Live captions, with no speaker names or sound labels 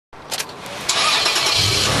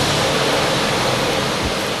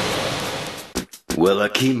Well, I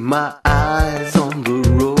keep my eyes on the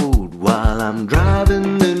road while I'm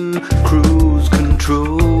driving in cruise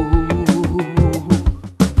control,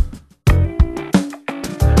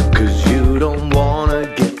 'cause you don't wanna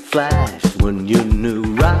get flashed when your new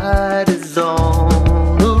ride is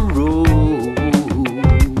on the road.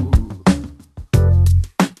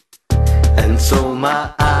 And so my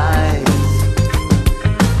eyes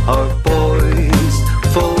are poised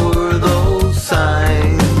for those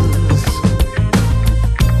signs.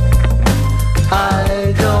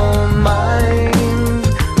 I don't mind,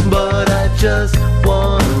 but I just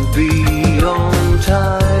wanna be on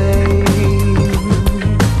time.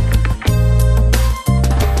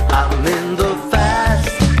 I'm in the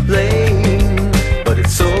fast lane, but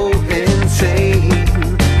it's so insane.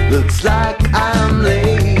 Looks like I'm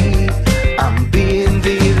late, I'm being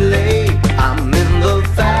delayed. I'm in the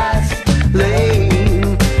fast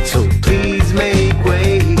lane, so please make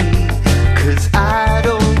way, 'cause I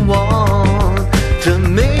don't want to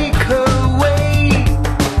make her wait.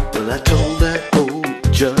 Well, I told that old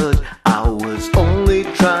judge I was only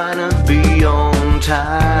trying to be on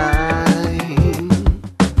time,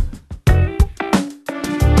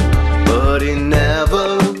 but he never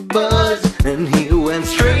buzzed, and he went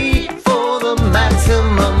straight for the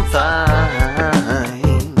maximum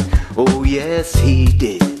fine. Oh yes, he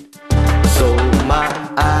did. So my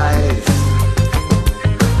eyes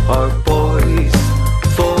are poised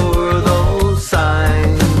for those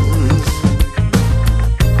signs.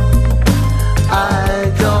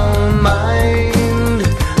 I don't mind,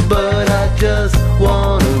 but I just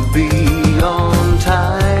wanna be on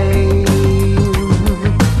time.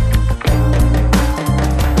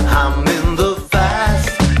 I'm in the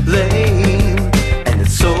fast lane, and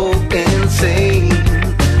it's so insane.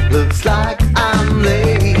 Looks like I'm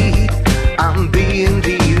late, I'm being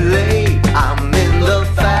delayed. I'm in the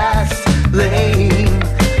fast lane,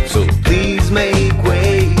 so please make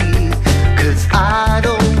way, 'cause I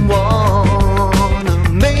don't wanna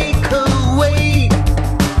make her wait.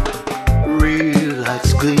 Real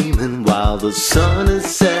lights gleaming while the sun is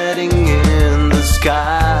setting in the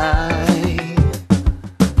sky.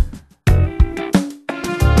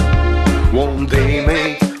 Won't they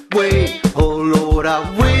make way? Oh Lord, I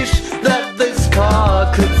wish that this car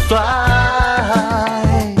could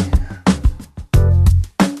fly.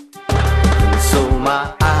 And so my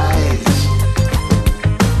eyes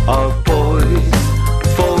are poised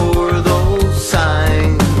for those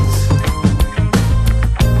signs.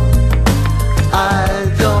 I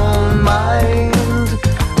don't mind,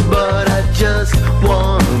 but I just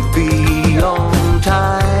wanna be on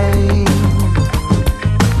time.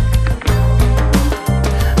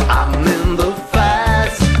 I'm in the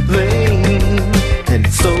fast lane, and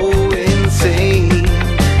it's so insane.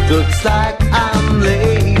 Looks like I'm late.